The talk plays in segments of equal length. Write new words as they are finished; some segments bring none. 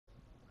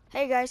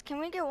Hey guys, can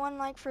we get one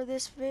like for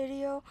this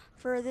video,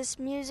 for this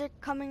music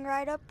coming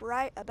right up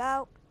right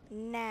about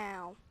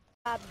now?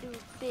 La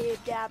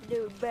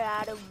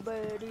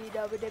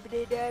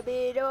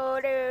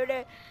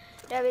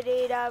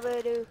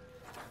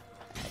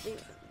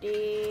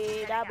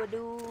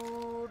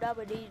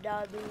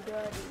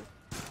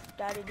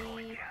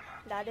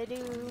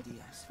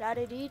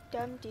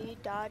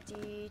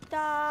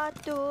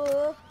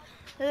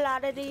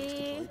da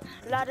dee,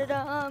 la da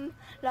dum,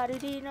 la da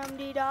dee dum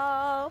dee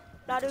da,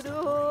 la da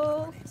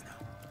doo.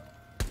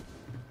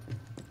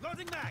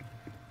 Loading mag.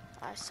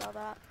 I saw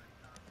that.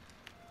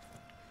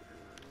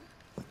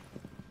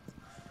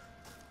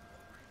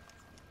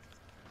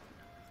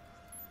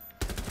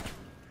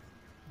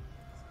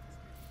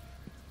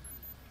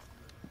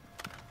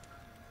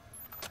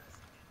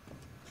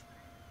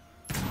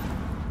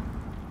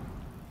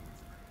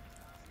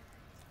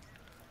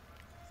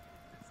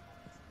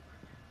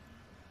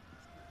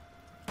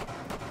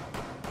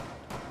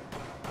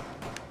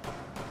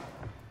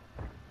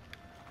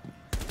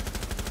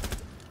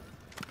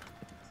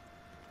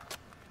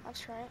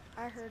 That's right.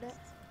 I heard it.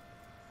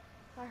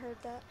 I heard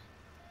that.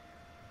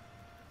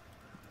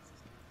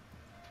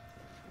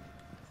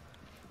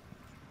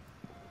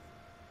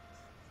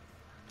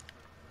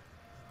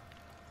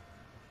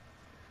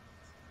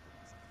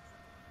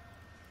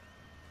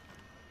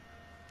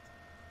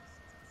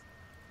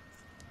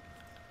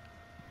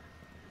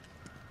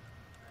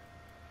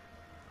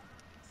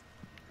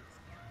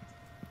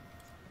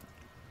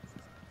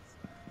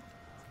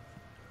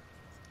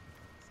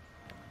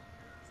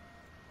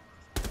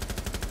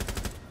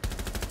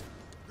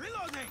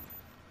 Reloading.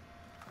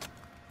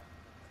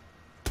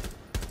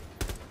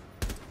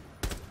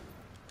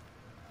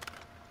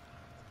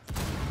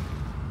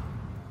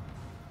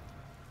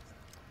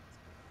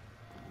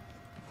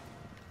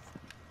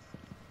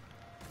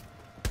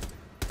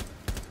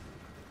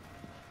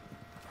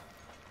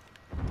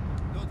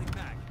 Loading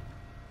mag.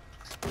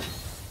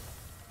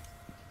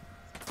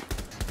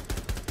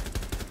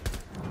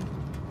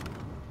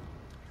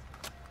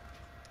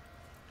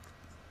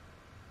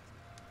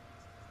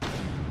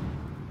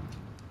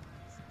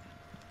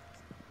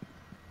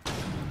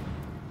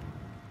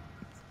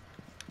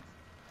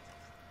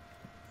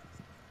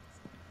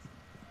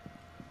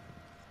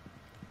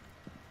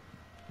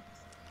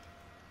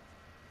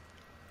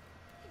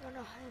 You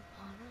wanna hype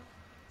on it?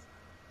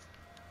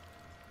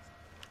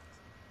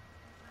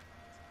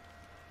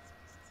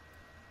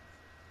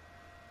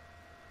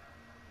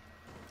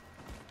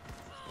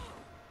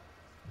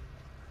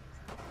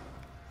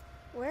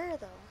 Where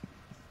though?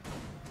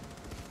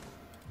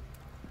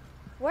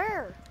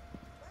 Where?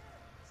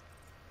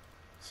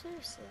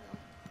 Seriously though.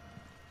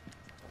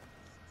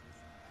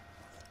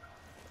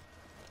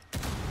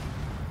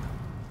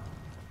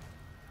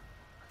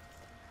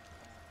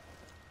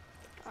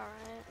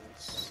 Alright,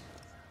 let's...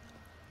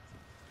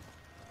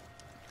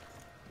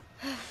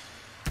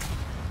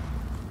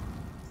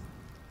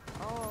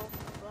 Oh,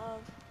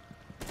 love.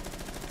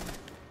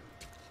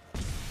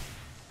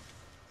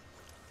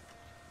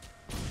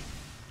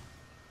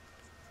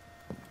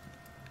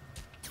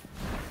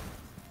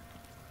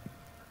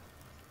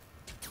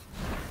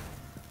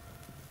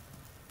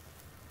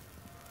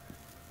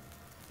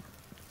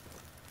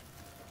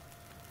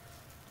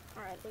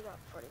 Alright, they got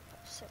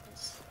 45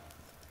 seconds.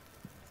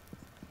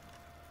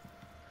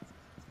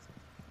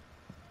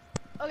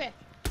 Okay.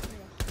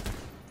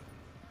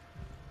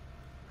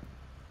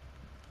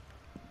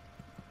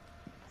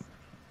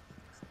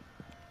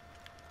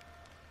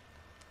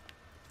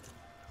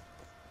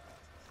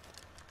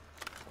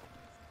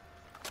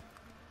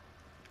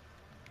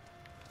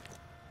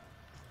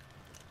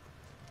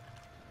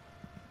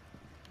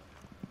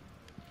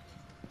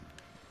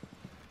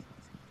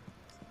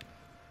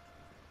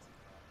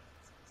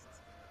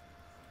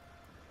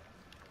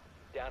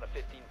 Down to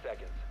 15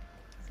 seconds.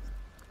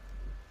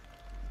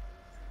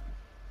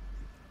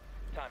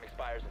 Time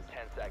expires in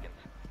 10 seconds.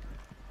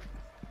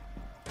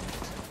 5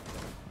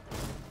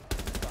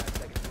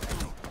 seconds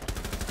remaining.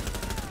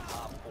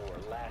 Op 4,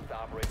 last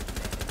operator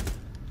standing.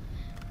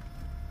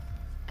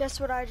 Guess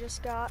what I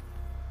just got?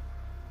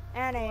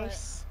 An What?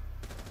 ace.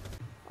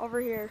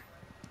 Over here.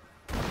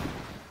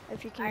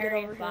 If you can I get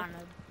already over here. found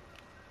him.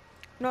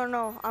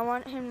 No, I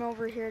want him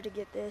over here to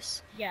get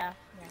this. Yeah.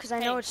 Because I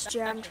know it's that's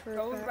jammed it. for a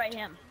Go over fact. by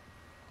him.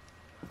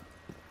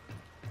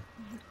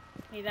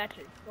 Hey, that's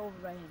it. Go over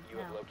by him. You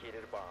have now.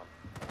 located a bomb.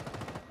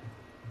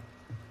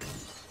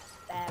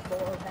 Bad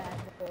boy, bad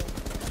boy.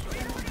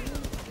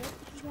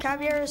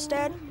 Caviar is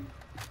dead.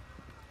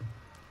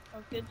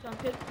 Sounds good,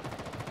 sounds good.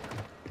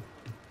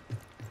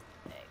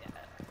 There you go.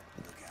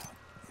 Look out.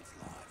 It's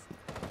live.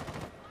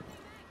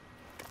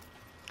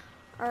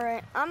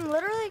 Alright, I'm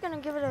literally gonna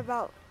give it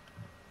about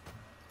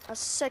a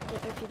second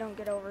if you don't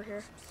get over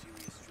here.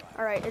 Serious drive.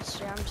 Alright, it's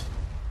jammed.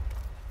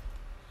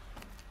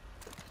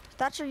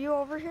 Thatcher, you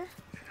over here?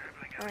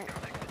 Alright.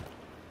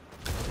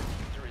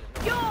 There is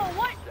no Yo,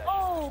 what? possession.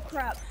 Oh,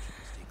 crap.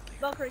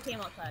 Valkyrie came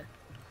outside.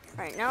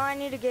 Alright, now I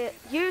need to get...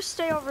 You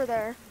stay over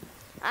there.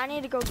 I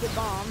need to go get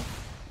bomb.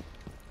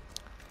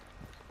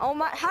 Oh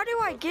my, how do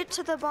I get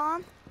to the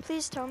bomb?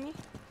 Please tell me.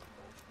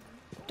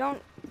 Don't,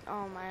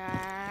 oh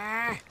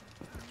my.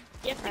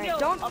 You have to Alright,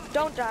 go up.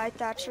 don't die,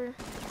 Thatcher.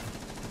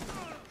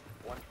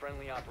 One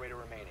friendly operator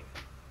remaining.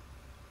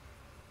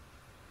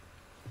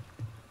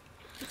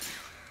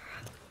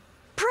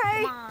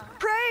 Pray! Come on.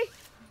 Pray!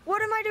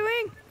 What am I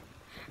doing?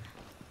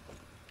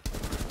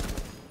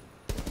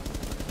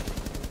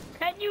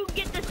 Can you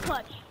get this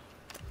clutch?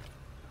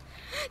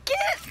 Get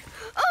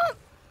up!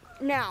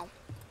 Now.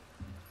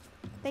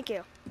 Thank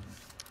you.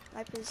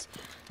 Life is...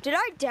 Did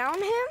I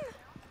down him?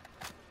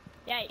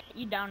 Yeah,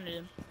 you downed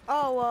him.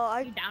 Oh, well,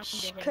 I You downed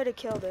him. could have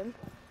killed him.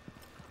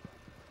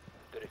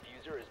 The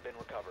diffuser has been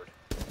recovered.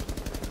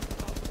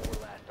 Op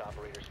 4 last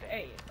operator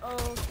Hey, standing.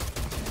 oh.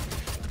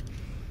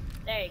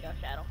 There you go,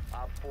 Shadow.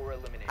 Op 4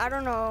 eliminated. I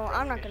don't know.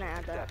 I'm not Mission gonna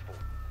add that. successful.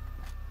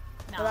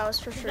 No, Well, that was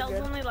for sure That was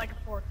good. only like a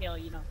 4 kill,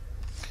 you know.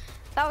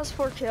 That was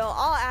 4 kill.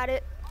 I'll add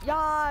it. Yay!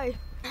 I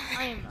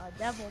am a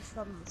devil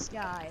from the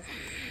sky.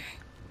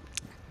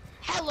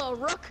 Hello,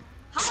 Rook.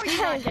 How are you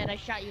not dead? I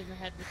shot you in the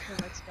head with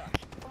the red stuff.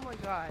 Oh my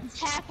god. He's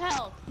half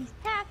health. He's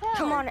half health.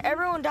 Come on,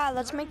 everyone die.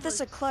 Let's make this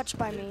a clutch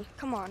by me.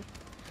 Come on.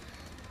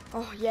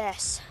 Oh,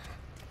 yes.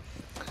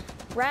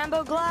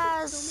 Rambo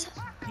glass.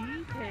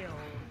 Detail.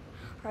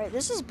 Alright,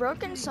 this is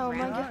broken, so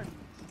my god.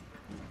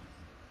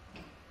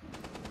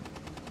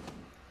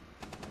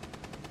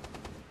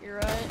 You're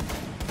right.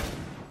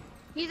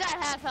 He's at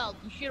half health.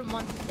 You shoot him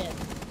once, he's dead.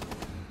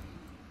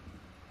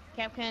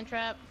 Cap can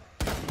trap.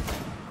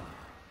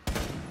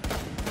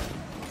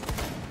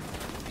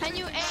 Can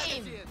you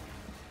aim?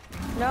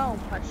 No.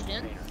 Punched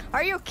in.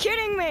 Are you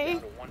kidding me?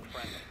 Down to one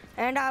friendly.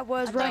 And I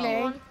was I got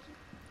running. one.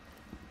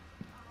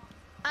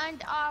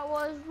 And I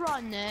was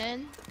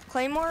running.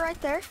 Claymore right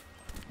there.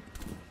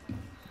 Let me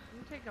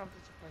take off the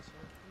suppressor.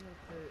 I'm gonna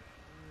put it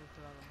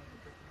on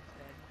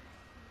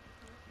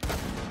the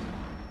instead.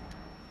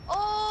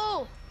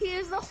 Oh,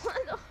 here's the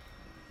one.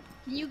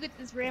 Can you get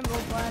this Rambo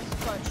blast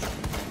clutch?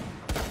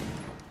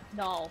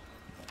 No.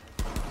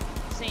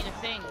 This ain't a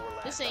thing.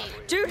 This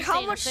ain't. Dude, this how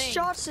ain't a much thing.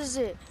 shots is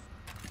it?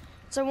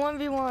 It's a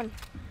 1v1.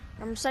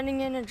 I'm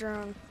sending in a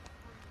drone.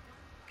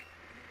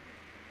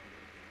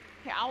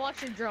 Here, I'll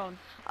watch your drone.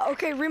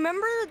 Okay,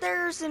 remember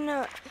there's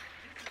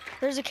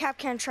a cap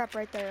can trap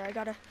right there. I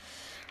gotta.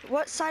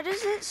 What side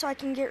is it so I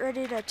can get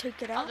ready to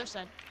take it out? Other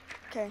side.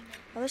 Okay,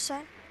 other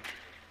side.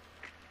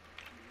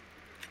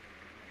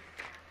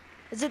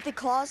 Is it the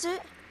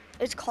closet?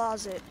 It's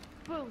closet.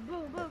 Boom,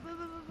 boom, boom, boom, boom, boom, boom,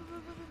 boom,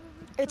 boom,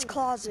 boom. It's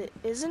closet,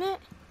 isn't it?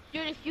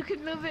 Dude, if you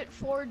could move it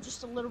forward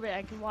just a little bit,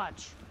 I can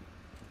watch.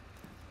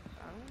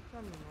 I don't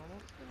come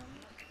normal skin.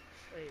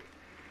 Wait.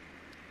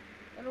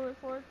 A little bit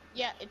forward?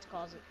 Yeah, it's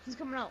closet. He's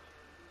coming out.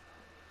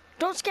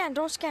 Don't scan,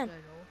 don't scan. Did I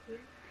know it?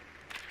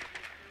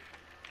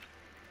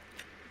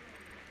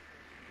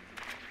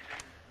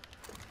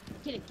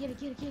 Get it, get it,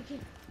 get it, get it, get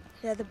it.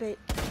 Yeah, the bait.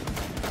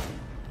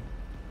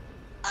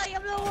 I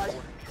am the one.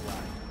 Four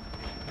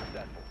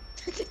neutralized.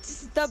 Mission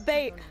successful. The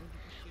bait.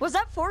 Was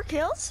that 4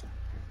 kills?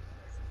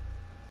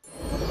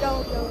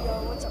 Yo,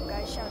 what's up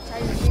guys? Shout out to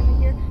Jager Ace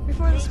here.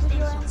 Before this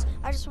video ends,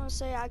 I just want to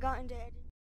say I got into editing.